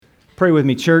Pray with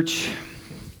me, church.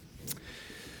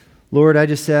 Lord, I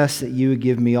just ask that you would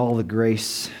give me all the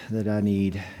grace that I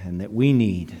need and that we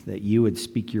need, that you would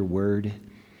speak your word,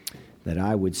 that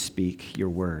I would speak your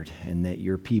word, and that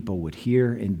your people would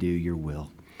hear and do your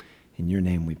will. In your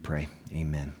name we pray.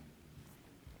 Amen.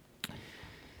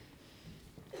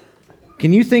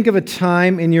 Can you think of a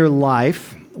time in your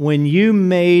life when you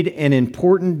made an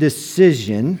important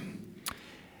decision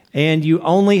and you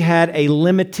only had a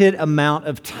limited amount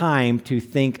of time to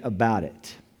think about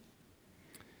it?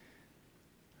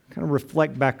 Kind of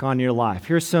reflect back on your life.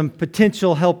 Here's some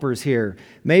potential helpers here.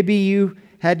 Maybe you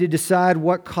had to decide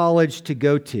what college to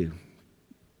go to.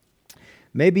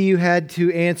 Maybe you had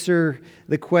to answer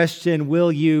the question, will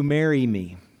you marry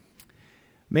me?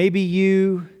 Maybe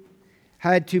you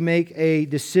had to make a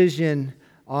decision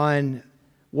on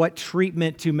what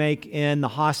treatment to make in the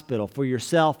hospital for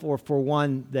yourself or for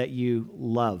one that you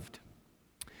loved.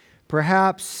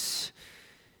 Perhaps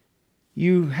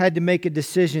you had to make a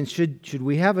decision, should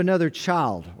we have another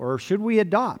child, or should we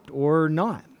adopt or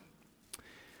not?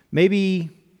 Maybe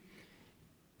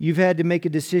you've had to make a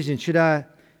decision, should I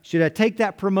take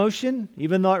that promotion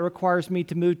even though it requires me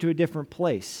to move to a different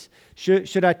place?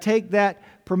 Should I take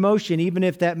that promotion even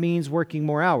if that means working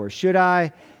more hours? Should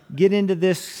I get into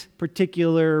this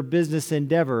particular business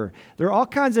endeavor? There are all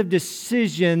kinds of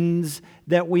decisions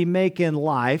that we make in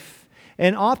life.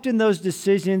 And often those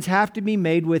decisions have to be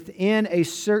made within a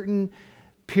certain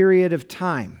period of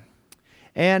time.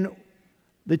 And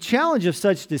the challenge of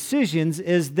such decisions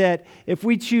is that if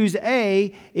we choose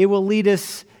A, it will lead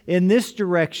us in this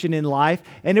direction in life.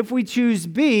 And if we choose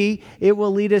B, it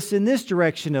will lead us in this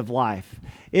direction of life.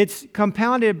 It's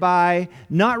compounded by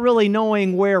not really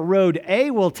knowing where road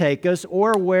A will take us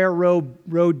or where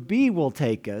road B will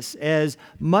take us. As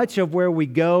much of where we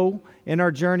go in our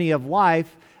journey of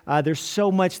life, there's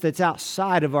so much that's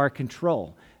outside of our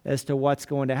control as to what's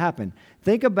going to happen.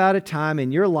 Think about a time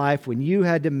in your life when you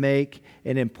had to make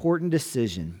an important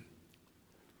decision.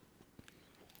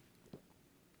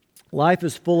 Life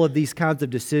is full of these kinds of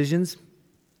decisions,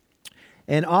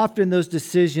 and often those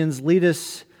decisions lead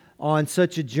us on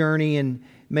such a journey and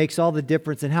makes all the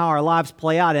difference in how our lives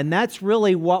play out. And that's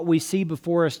really what we see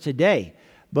before us today,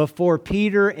 before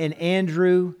Peter and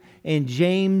Andrew and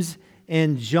James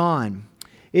and John.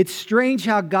 It's strange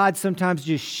how God sometimes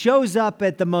just shows up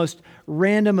at the most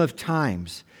random of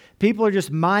times. People are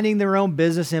just minding their own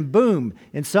business and boom,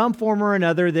 in some form or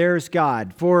another, there's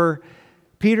God. For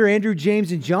Peter, Andrew,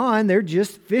 James, and John, they're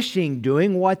just fishing,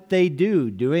 doing what they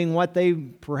do, doing what they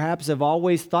perhaps have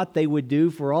always thought they would do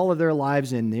for all of their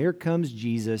lives. And here comes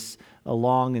Jesus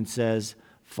along and says,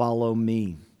 "Follow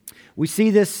me." We see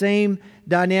this same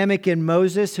dynamic in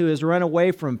Moses, who has run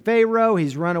away from Pharaoh.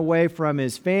 He's run away from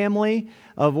his family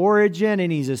of origin,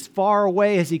 and he's as far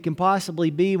away as he can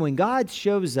possibly be when God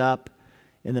shows up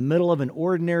in the middle of an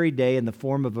ordinary day in the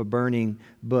form of a burning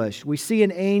bush. We see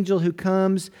an angel who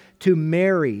comes to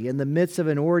Mary in the midst of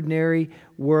an ordinary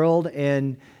world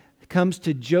and comes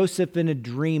to Joseph in a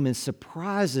dream and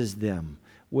surprises them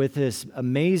with this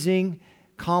amazing,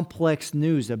 complex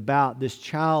news about this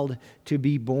child to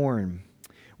be born.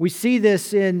 We see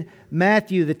this in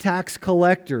Matthew, the tax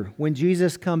collector, when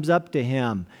Jesus comes up to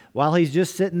him while he's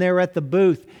just sitting there at the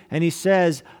booth and he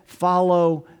says,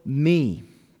 "Follow me."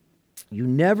 You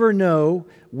never know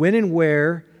when and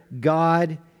where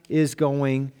God is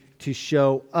going to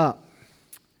show up.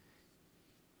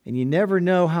 And you never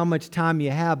know how much time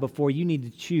you have before you need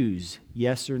to choose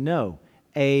yes or no,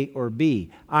 A or B.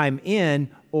 I'm in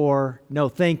or no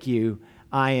thank you,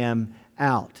 I am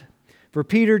out. For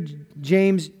Peter,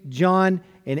 James, John,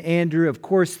 and Andrew, of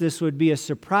course, this would be a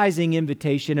surprising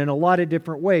invitation in a lot of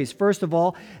different ways. First of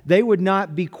all, they would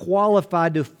not be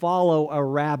qualified to follow a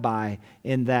rabbi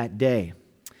in that day.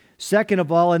 Second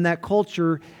of all, in that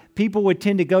culture, people would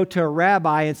tend to go to a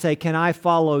rabbi and say, "Can I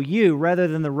follow you?" rather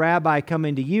than the rabbi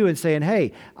coming to you and saying,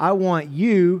 "Hey, I want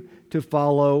you to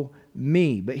follow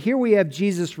me." But here we have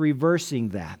Jesus reversing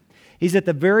that. He's at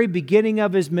the very beginning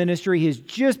of his ministry. He's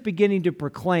just beginning to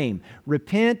proclaim,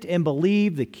 "Repent and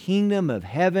believe, the kingdom of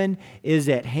heaven is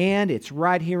at hand." It's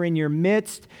right here in your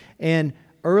midst. And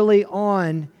early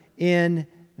on in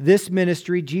this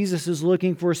ministry, Jesus is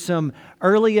looking for some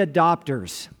early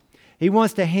adopters. He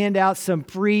wants to hand out some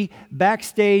free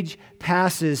backstage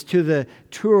passes to the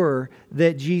tour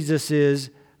that Jesus is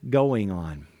going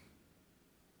on.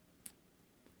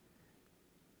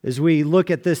 As we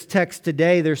look at this text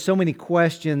today, there's so many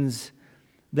questions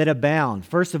that abound.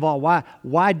 First of all,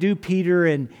 why do Peter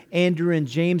and Andrew and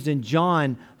James and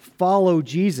John follow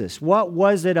Jesus? What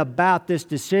was it about this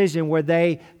decision where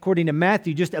they, according to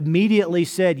Matthew, just immediately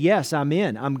said, yes, I'm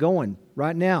in, I'm going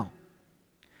right now?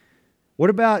 What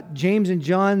about James and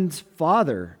John's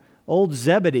father, old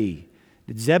Zebedee?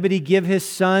 Did Zebedee give his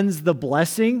sons the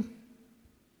blessing?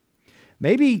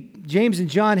 Maybe James and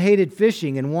John hated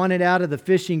fishing and wanted out of the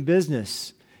fishing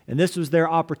business, and this was their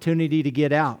opportunity to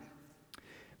get out.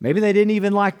 Maybe they didn't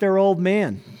even like their old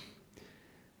man.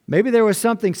 Maybe there was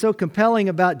something so compelling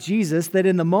about Jesus that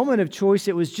in the moment of choice,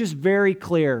 it was just very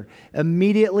clear.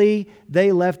 Immediately,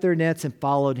 they left their nets and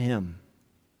followed him.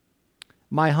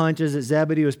 My hunch is that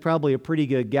Zebedee was probably a pretty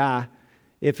good guy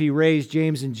if he raised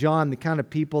James and John, the kind of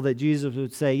people that Jesus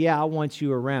would say, yeah, I want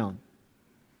you around.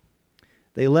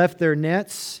 They left their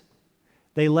nets,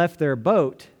 they left their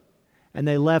boat, and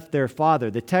they left their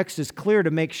father. The text is clear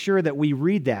to make sure that we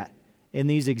read that in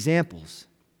these examples.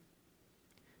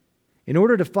 In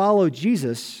order to follow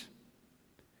Jesus,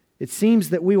 it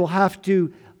seems that we will have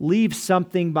to leave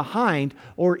something behind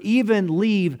or even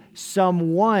leave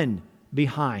someone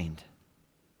behind.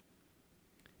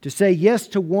 To say yes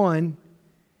to one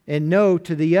and no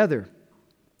to the other.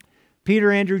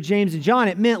 Peter, Andrew, James, and John,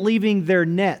 it meant leaving their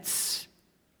nets.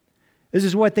 This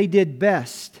is what they did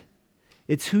best.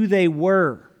 It's who they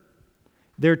were,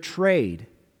 their trade.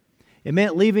 It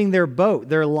meant leaving their boat,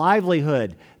 their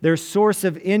livelihood, their source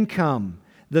of income,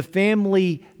 the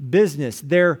family business,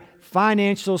 their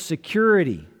financial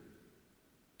security.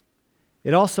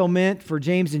 It also meant for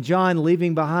James and John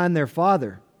leaving behind their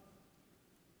father.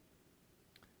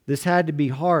 This had to be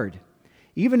hard.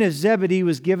 Even if Zebedee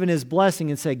was given his blessing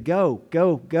and said, go,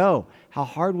 go, go, how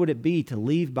hard would it be to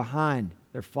leave behind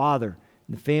their father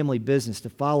and the family business to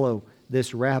follow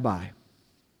this rabbi?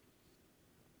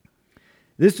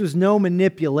 This was no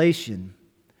manipulation.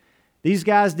 These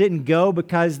guys didn't go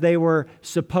because they were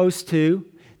supposed to.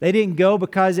 They didn't go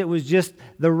because it was just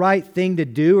the right thing to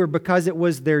do or because it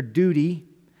was their duty.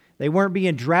 They weren't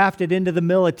being drafted into the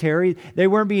military. They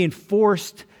weren't being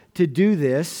forced to do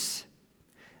this.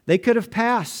 They could have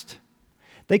passed.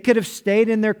 They could have stayed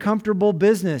in their comfortable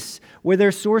business with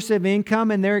their source of income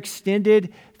and their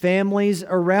extended families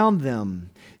around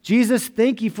them. Jesus,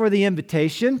 thank you for the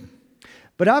invitation.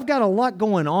 But I've got a lot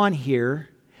going on here,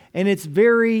 and it's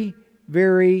very,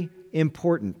 very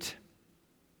important.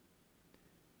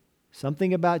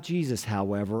 Something about Jesus,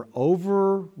 however,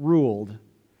 overruled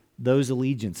those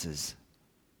allegiances,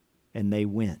 and they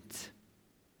went.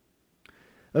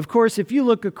 Of course, if you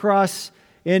look across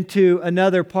into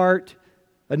another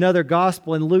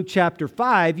gospel in Luke chapter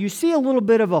 5, you see a little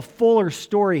bit of a fuller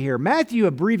story here. Matthew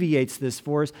abbreviates this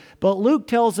for us, but Luke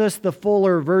tells us the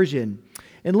fuller version.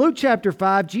 In Luke chapter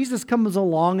 5, Jesus comes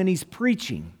along and he's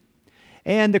preaching.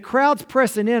 And the crowd's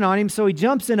pressing in on him, so he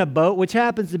jumps in a boat, which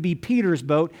happens to be Peter's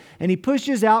boat, and he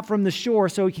pushes out from the shore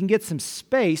so he can get some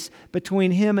space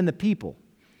between him and the people.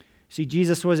 See,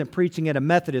 Jesus wasn't preaching at a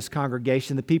Methodist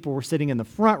congregation. The people were sitting in the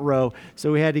front row,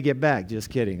 so he had to get back. Just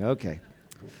kidding. Okay.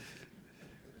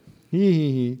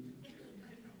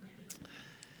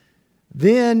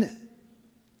 Then,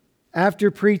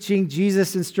 after preaching,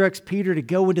 Jesus instructs Peter to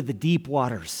go into the deep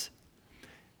waters.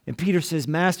 And Peter says,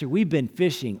 Master, we've been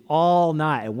fishing all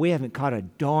night and we haven't caught a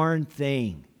darn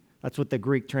thing. That's what the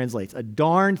Greek translates, a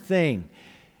darn thing.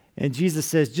 And Jesus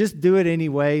says, just do it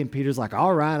anyway. And Peter's like,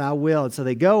 all right, I will. And so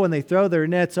they go and they throw their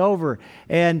nets over.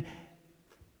 And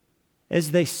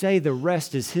as they say, the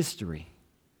rest is history.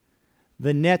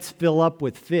 The nets fill up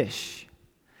with fish.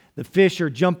 The fish are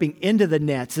jumping into the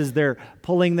nets as they're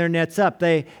pulling their nets up.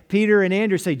 Peter and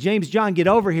Andrew say, James, John, get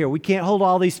over here. We can't hold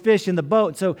all these fish in the boat.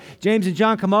 And so James and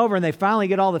John come over and they finally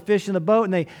get all the fish in the boat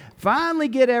and they finally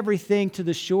get everything to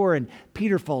the shore. And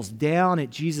Peter falls down at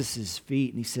Jesus'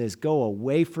 feet and he says, go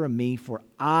away from me, for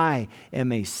I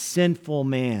am a sinful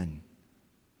man.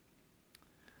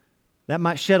 That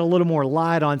might shed a little more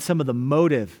light on some of the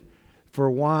motive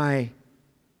for why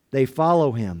they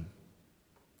follow him.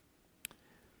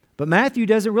 But Matthew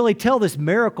doesn't really tell this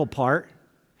miracle part.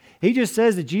 He just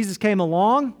says that Jesus came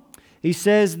along. He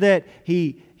says that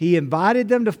he invited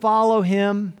them to follow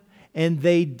him, and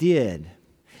they did.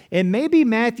 And maybe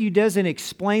Matthew doesn't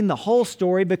explain the whole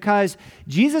story because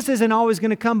Jesus isn't always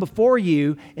going to come before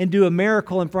you and do a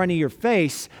miracle in front of your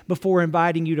face before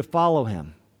inviting you to follow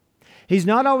him. He's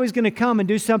not always going to come and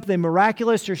do something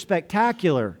miraculous or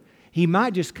spectacular. He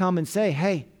might just come and say,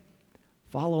 hey,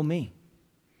 follow me.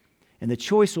 And the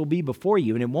choice will be before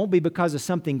you. And it won't be because of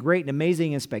something great and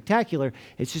amazing and spectacular.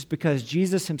 It's just because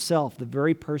Jesus himself, the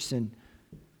very person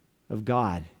of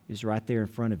God, is right there in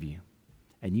front of you.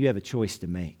 And you have a choice to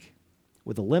make.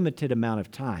 with a limited amount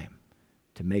of time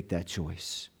to make that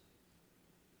choice.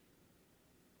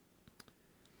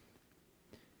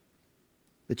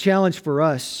 The challenge for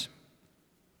us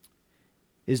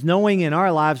is knowing in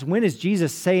our lives, when is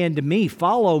Jesus saying to me,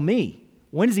 follow me?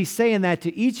 When is he saying that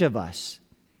to each of us?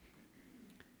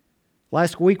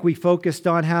 Last week we focused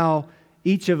on how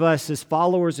each of us as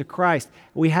followers of Christ,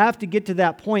 we have to get to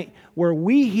that point where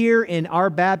we hear in our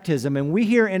baptism and we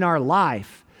hear in our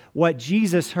life what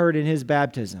Jesus heard in his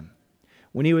baptism.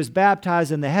 When he was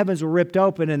baptized and the heavens were ripped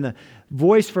open and the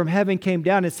voice from heaven came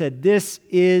down and said, "This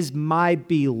is my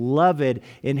beloved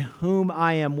in whom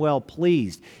I am well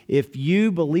pleased." If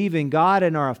you believe in God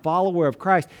and are a follower of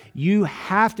Christ, you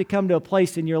have to come to a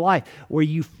place in your life where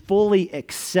you fully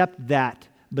accept that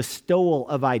bestowal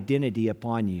of identity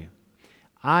upon you.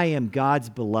 I am God's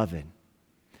beloved.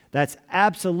 That's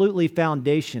absolutely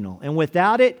foundational. And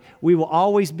without it, we will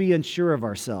always be unsure of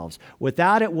ourselves.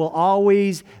 Without it, we'll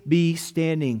always be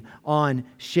standing on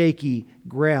shaky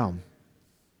ground.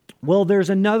 Well, there's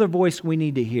another voice we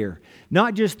need to hear.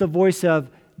 Not just the voice of,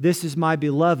 "This is my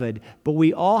beloved," but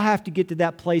we all have to get to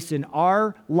that place in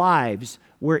our lives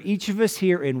where each of us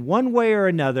hear in one way or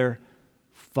another,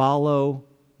 "Follow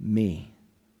me."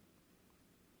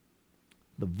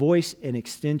 The voice and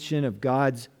extension of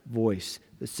God's voice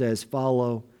that says,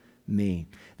 "Follow me."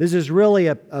 This is really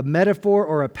a metaphor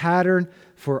or a pattern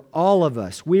for all of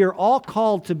us. We are all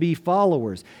called to be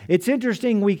followers. It's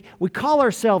interesting, we call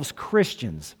ourselves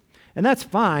Christians, and that's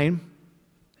fine,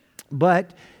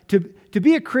 but to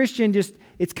be a Christian,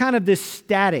 it's kind of this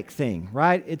static thing,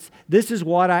 right? This is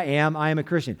what I am a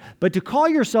Christian. But to call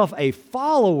yourself a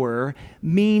follower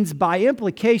means by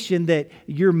implication that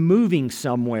you're moving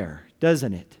somewhere,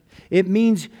 doesn't it? It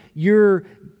means you're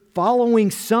following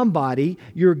somebody,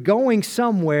 you're going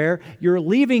somewhere, you're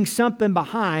leaving something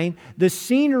behind. The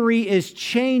scenery is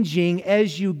changing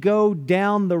as you go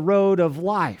down the road of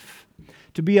life.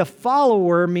 To be a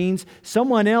follower means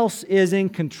someone else is in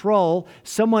control,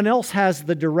 someone else has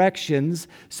the directions,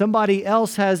 somebody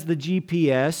else has the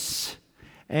GPS,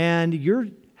 and you're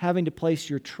having to place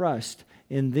your trust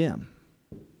in them.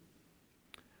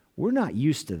 We're not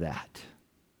used to that.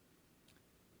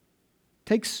 It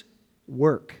takes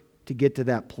work to get to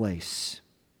that place.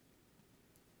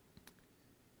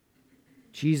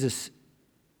 Jesus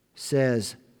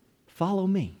says, "Follow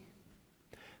me.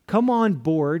 Come on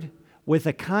board with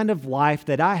a kind of life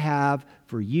that I have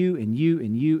for you and you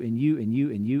and you and you and you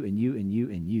and you and you and you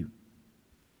and you.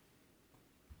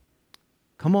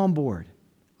 Come on board.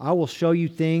 I will show you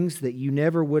things that you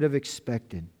never would have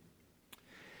expected."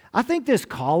 I think this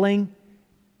calling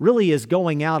really is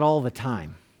going out all the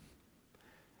time.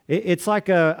 It's like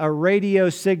a radio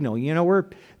signal. You know, we're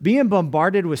being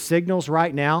bombarded with signals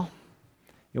right now.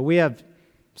 You know, we have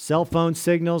cell phone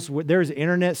signals. There's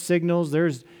internet signals.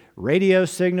 There's radio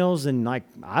signals. And I'm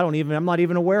not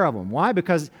even aware of them. Why?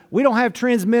 Because we don't have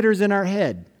transmitters in our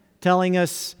head telling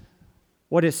us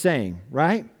what it's saying,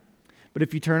 right? But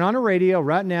if you turn on a radio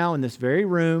right now in this very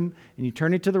room and you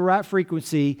turn it to the right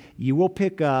frequency, you will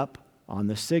pick up on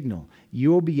the signal. You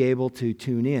will be able to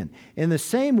tune in. In the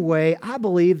same way, I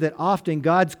believe that often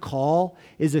God's call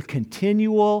is a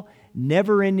continual,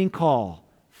 never-ending call.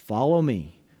 Follow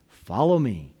me. Follow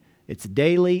me. It's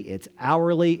daily, it's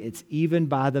hourly, it's even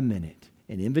by the minute.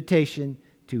 An invitation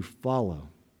to follow.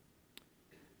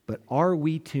 But are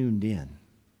we tuned in?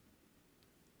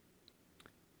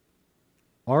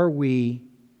 Are we,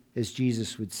 as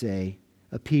Jesus would say,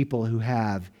 a people who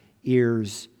have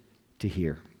ears to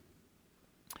hear?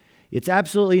 It's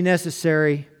absolutely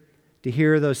necessary to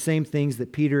hear those same things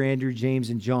that Peter, Andrew, James,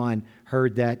 and John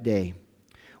heard that day.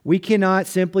 We cannot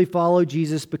simply follow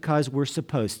Jesus because we're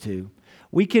supposed to.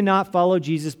 We cannot follow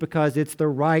Jesus because it's the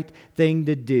right thing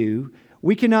to do.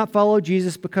 We cannot follow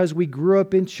Jesus because we grew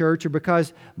up in church or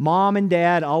because mom and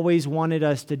dad always wanted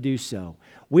us to do so.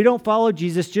 We don't follow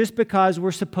Jesus just because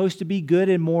we're supposed to be good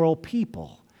and moral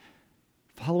people.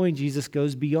 Following Jesus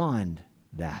goes beyond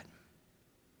that.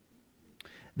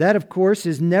 That, of course,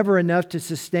 is never enough to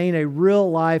sustain a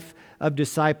real life of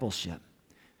discipleship.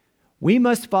 We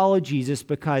must follow Jesus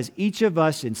because each of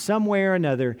us, in some way or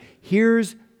another,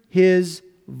 hears His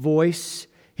voice,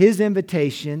 His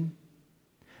invitation,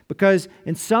 because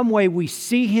in some way we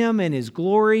see Him and His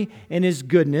glory and His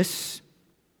goodness,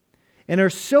 and are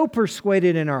so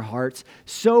persuaded in our hearts,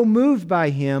 so moved by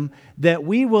Him, that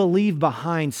we will leave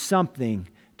behind something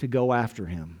to go after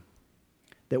Him.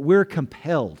 That we're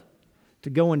compelled to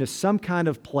go into some kind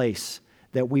of place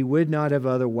that we would not have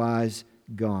otherwise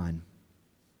gone.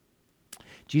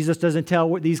 Jesus doesn't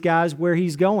tell these guys where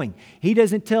he's going. He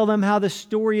doesn't tell them how the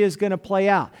story is going to play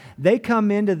out. They come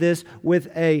into this with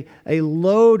a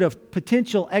load of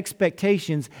potential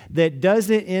expectations that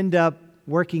doesn't end up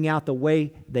working out the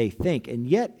way they think. And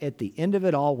yet, at the end of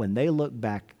it all, when they look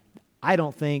back, I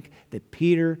don't think that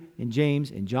Peter and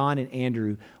James and John and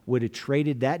Andrew would have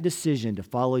traded that decision to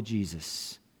follow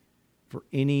Jesus for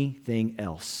anything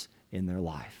else in their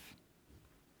life.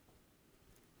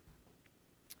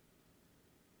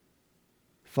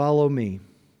 Follow me.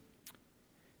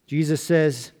 Jesus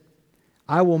says,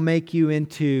 I will make you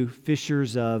into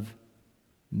fishers of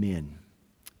men,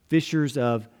 fishers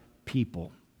of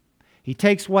people. He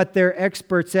takes what they're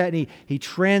experts at and he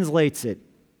translates it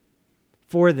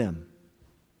for them.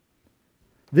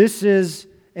 This is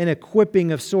an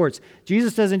equipping of sorts.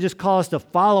 Jesus doesn't just call us to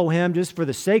follow him just for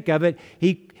the sake of it.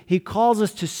 He calls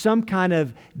us to some kind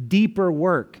of deeper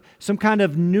work, some kind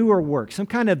of newer work, some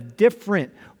kind of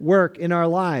different work in our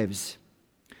lives.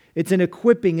 It's an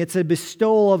equipping. It's a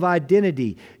bestowal of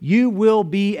identity. You will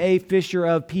be a fisher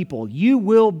of people. You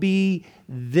will be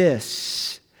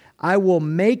this. I will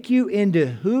make you into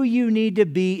who you need to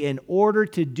be in order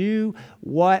to do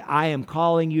what I am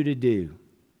calling you to do.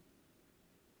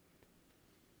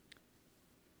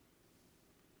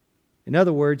 In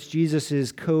other words, Jesus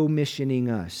is commissioning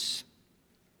us.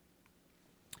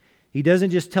 He doesn't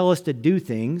just tell us to do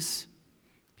things.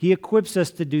 He equips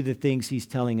us to do the things he's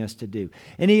telling us to do.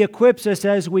 And he equips us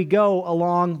as we go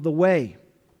along the way.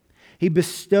 He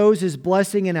bestows his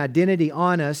blessing and identity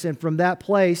on us, and from that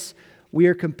place, we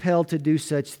are compelled to do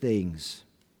such things.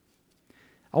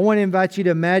 I want to invite you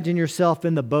to imagine yourself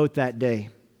in the boat that day.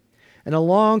 And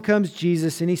along comes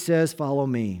Jesus and he says, follow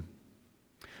me.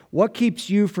 What keeps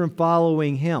you from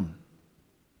following him?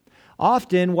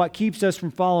 Often what keeps us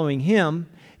from following him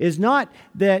is not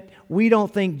that we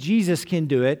don't think Jesus can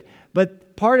do it,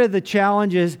 but part of the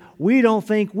challenge is we don't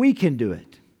think we can do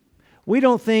it. We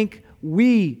don't think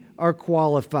we are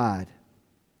qualified.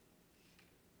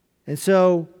 And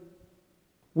so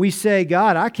we say,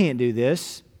 God, I can't do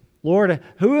this. Lord,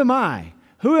 who am I?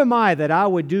 Who am I that I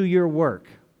would do your work?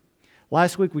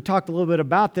 Last week we talked a little bit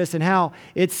about this and how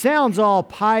it sounds all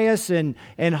pious and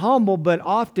humble, but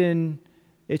often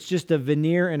it's just a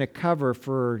veneer and a cover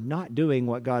for not doing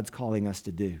what God's calling us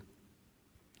to do.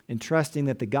 And trusting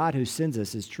that the God who sends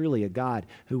us is truly a God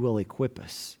who will equip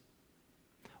us.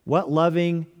 What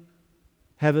loving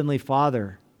Heavenly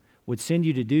Father would send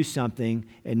you to do something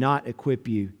and not equip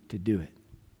you to do it?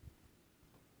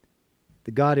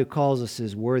 The God who calls us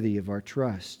is worthy of our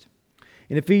trust.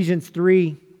 In Ephesians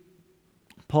 3,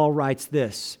 Paul writes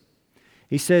this.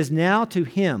 He says, now to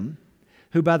him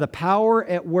who by the power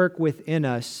at work within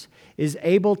us is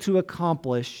able to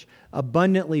accomplish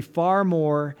abundantly far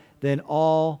more than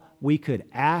all we could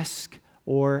ask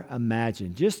or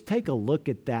imagine. Just take a look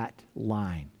at that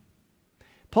line.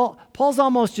 Paul's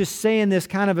almost just saying this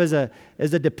kind of as a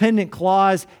dependent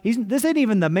clause. This ain't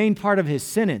even the main part of his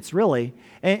sentence, really.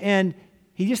 And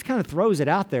he just kind of throws it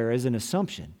out there as an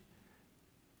assumption.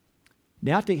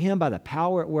 Now to him, by the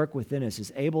power at work within us,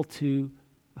 is able to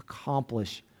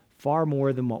accomplish far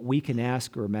more than what we can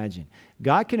ask or imagine.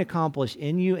 God can accomplish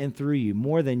in you and through you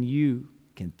more than you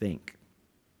can think.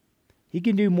 He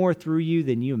can do more through you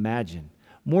than you imagine,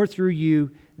 more through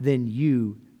you than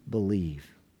you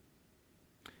believe.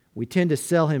 We tend to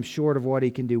sell him short of what he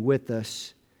can do with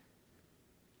us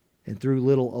and through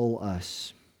little old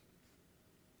us.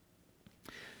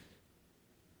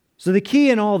 So the key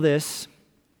in all this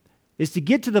is to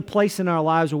get to the place in our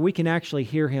lives where we can actually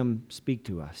hear him speak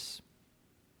to us.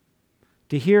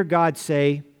 To hear God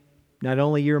say, not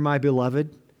only you're my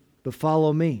beloved, but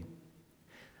follow me.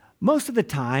 Most of the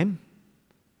time,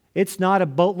 it's not a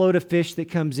boatload of fish that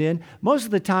comes in. Most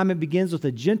of the time, it begins with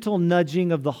a gentle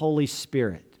nudging of the Holy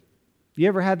Spirit. Have you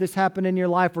ever had this happen in your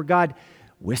life where God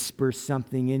whispers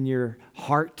something in your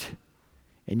heart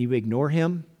and you ignore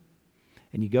him?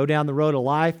 And you go down the road of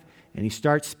life and he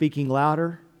starts speaking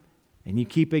louder and you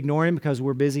keep ignoring him because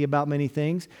we're busy about many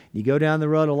things. You go down the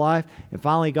road of life and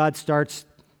finally God starts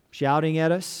shouting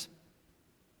at us.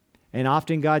 And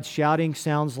often God's shouting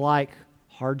sounds like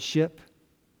hardship,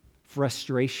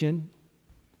 frustration,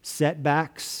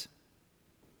 setbacks.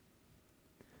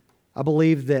 I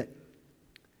believe that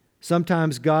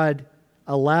sometimes God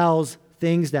allows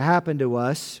things to happen to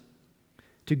us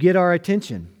to get our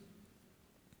attention.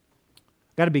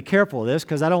 Got to be careful of this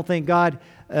because I don't think God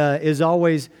is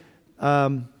always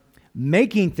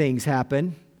making things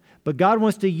happen, but God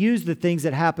wants to use the things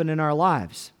that happen in our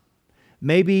lives.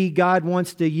 Maybe God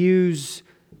wants to use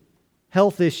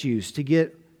health issues to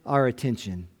get our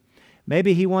attention.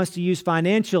 Maybe He wants to use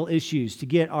financial issues to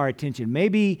get our attention.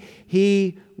 Maybe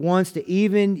He wants to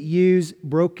even use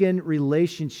broken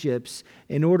relationships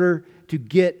in order to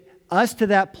get us to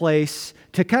that place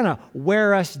to kind of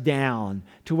wear us down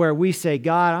to where we say,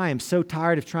 God, I am so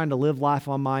tired of trying to live life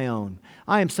on my own.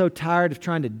 I am so tired of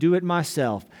trying to do it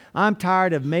myself. I'm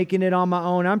tired of making it on my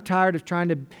own. I'm tired of trying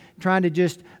to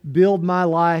just build my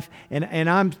life, and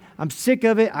I'm sick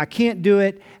of it. I can't do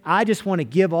it. I just want to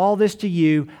give all this to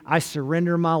you. I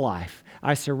surrender my life.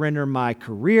 I surrender my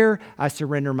career. I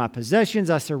surrender my possessions.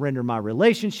 I surrender my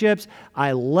relationships.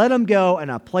 I let them go,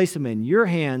 and I place them in your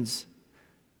hands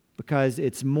because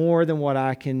it's more than what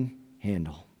I can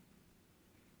handle.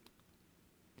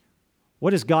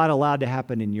 What has God allowed to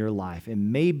happen in your life?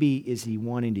 And maybe is He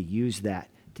wanting to use that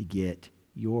to get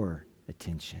your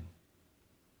attention?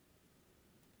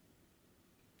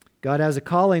 God has a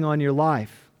calling on your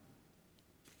life.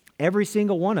 Every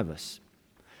single one of us.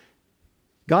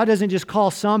 God doesn't just call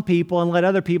some people and let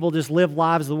other people just live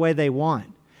lives the way they want.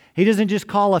 He doesn't just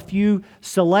call a few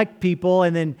select people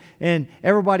and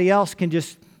everybody else can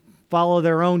just follow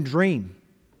their own dream.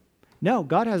 No,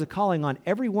 God has a calling on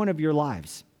every one of your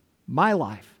lives. My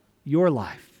life, your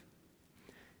life.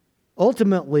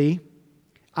 Ultimately,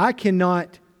 I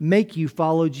cannot make you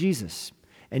follow Jesus.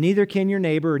 And neither can your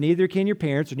neighbor, or neither can your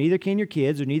parents, or neither can your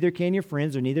kids, or neither can your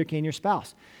friends, or neither can your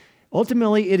spouse.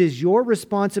 Ultimately, it is your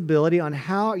responsibility on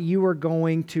how you are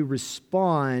going to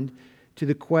respond to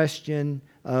the question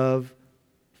of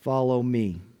follow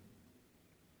me.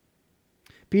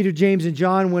 Peter, James, and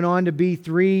John went on to be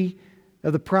three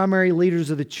of the primary leaders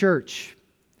of the church.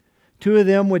 Two of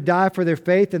them would die for their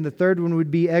faith, and the third one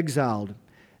would be exiled.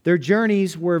 Their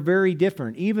journeys were very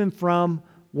different, even from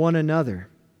one another.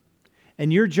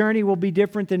 And your journey will be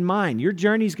different than mine. Your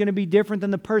journey is going to be different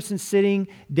than the person sitting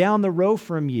down the row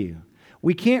from you.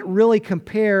 We can't really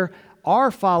compare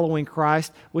our following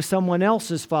Christ with someone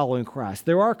else's following Christ.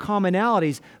 There are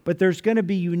commonalities, but there's going to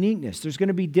be uniqueness. There's going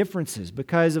to be differences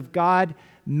because of God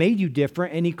made you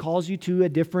different, and He calls you to a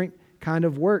different kind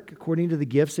of work according to the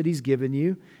gifts that He's given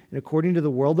you and according to the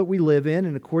world that we live in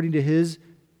and according to His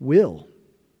will.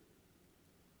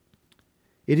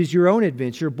 It is your own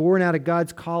adventure born out of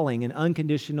God's calling and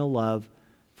unconditional love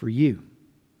for you.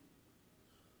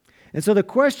 And so the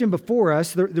question before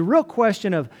us, the real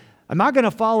question of, am I going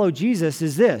to follow Jesus,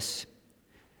 is this.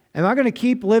 Am I going to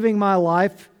keep living my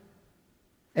life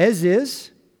as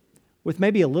is with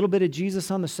maybe a little bit of Jesus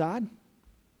on the side?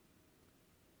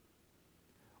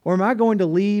 Or am I going to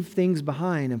leave things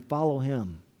behind and follow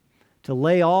Him, to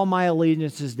lay all my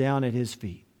allegiances down at His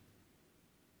feet?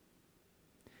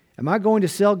 Am I going to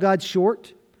sell God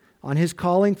short on His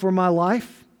calling for my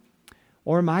life?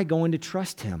 Or am I going to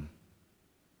trust Him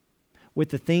with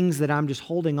the things that I'm just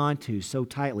holding on to so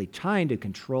tightly, trying to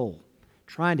control,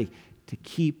 trying to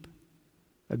keep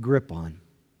a grip on?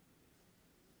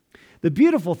 The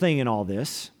beautiful thing in all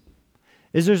this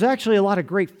is there's actually a lot of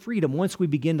great freedom once we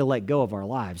begin to let go of our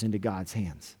lives into God's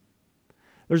hands.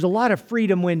 There's a lot of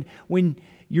freedom when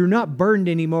you're not burdened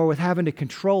anymore with having to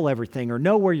control everything or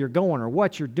know where you're going or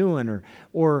what you're doing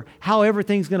or how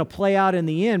everything's going to play out in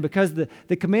the end, because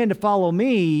the command to follow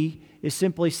me is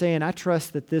simply saying, I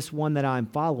trust that this one that I'm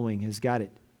following has got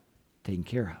it taken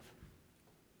care of.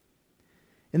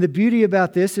 And the beauty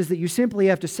about this is that you simply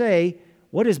have to say,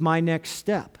 what is my next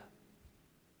step?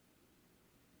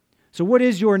 So what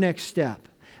is your next step?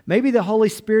 Maybe the Holy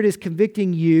Spirit is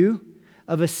convicting you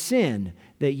of a sin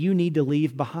that you need to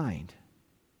leave behind.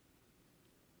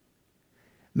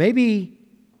 Maybe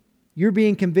you're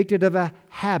being convicted of a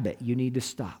habit you need to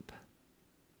stop.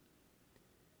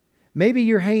 Maybe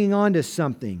you're hanging on to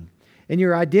something and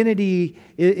your identity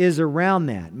is around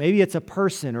that. Maybe it's a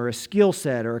person or a skill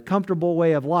set or a comfortable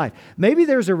way of life. Maybe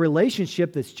there's a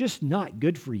relationship that's just not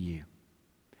good for you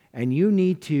and you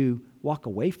need to walk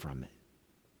away from it.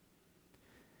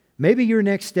 Maybe your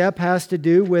next step has to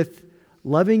do with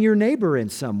loving your neighbor in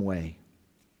some way.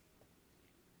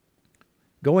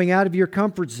 Going out of your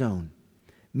comfort zone.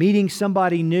 Meeting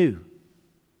somebody new.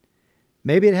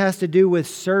 Maybe it has to do with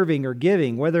serving or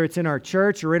giving, whether it's in our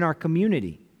church or in our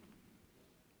community.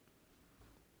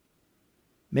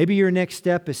 Maybe your next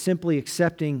step is simply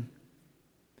accepting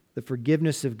the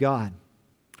forgiveness of God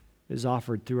that is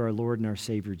offered through our Lord and our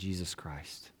Savior, Jesus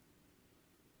Christ.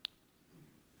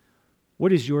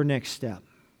 What is your next step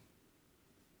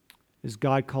as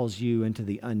God calls you into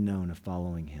the unknown of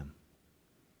following Him?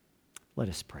 Let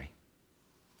us pray.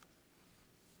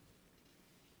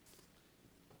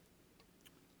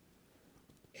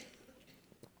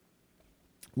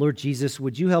 Lord Jesus,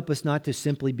 would you help us not to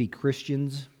simply be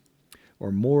Christians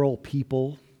or moral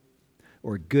people,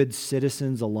 or good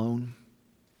citizens alone.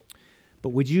 But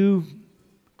would you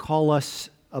call us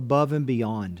above and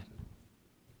beyond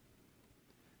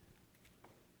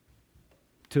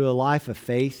to a life of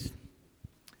faith,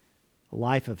 a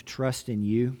life of trust in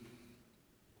you?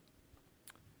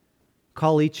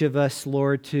 Call each of us,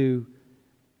 Lord, to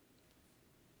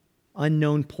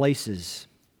unknown places,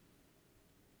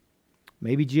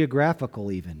 maybe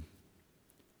geographical even,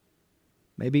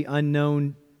 maybe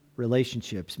unknown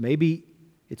relationships, maybe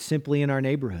it's simply in our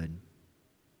neighborhood.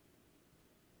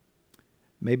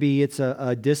 Maybe it's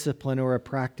a discipline or a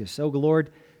practice. Oh, Lord,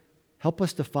 help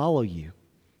us to follow you.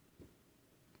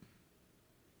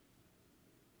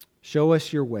 Show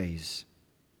us your ways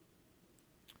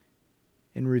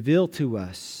and reveal to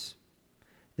us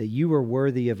that you are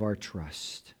worthy of our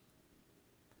trust,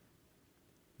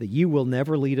 that you will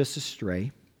never lead us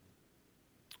astray,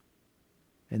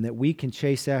 and that we can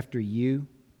chase after you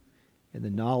in the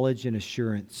knowledge and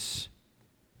assurance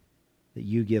that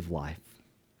you give life.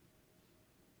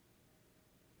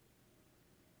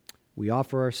 We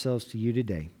offer ourselves to you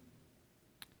today.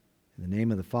 In the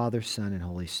name of the Father, Son, and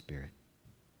Holy Spirit.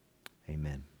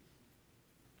 Amen.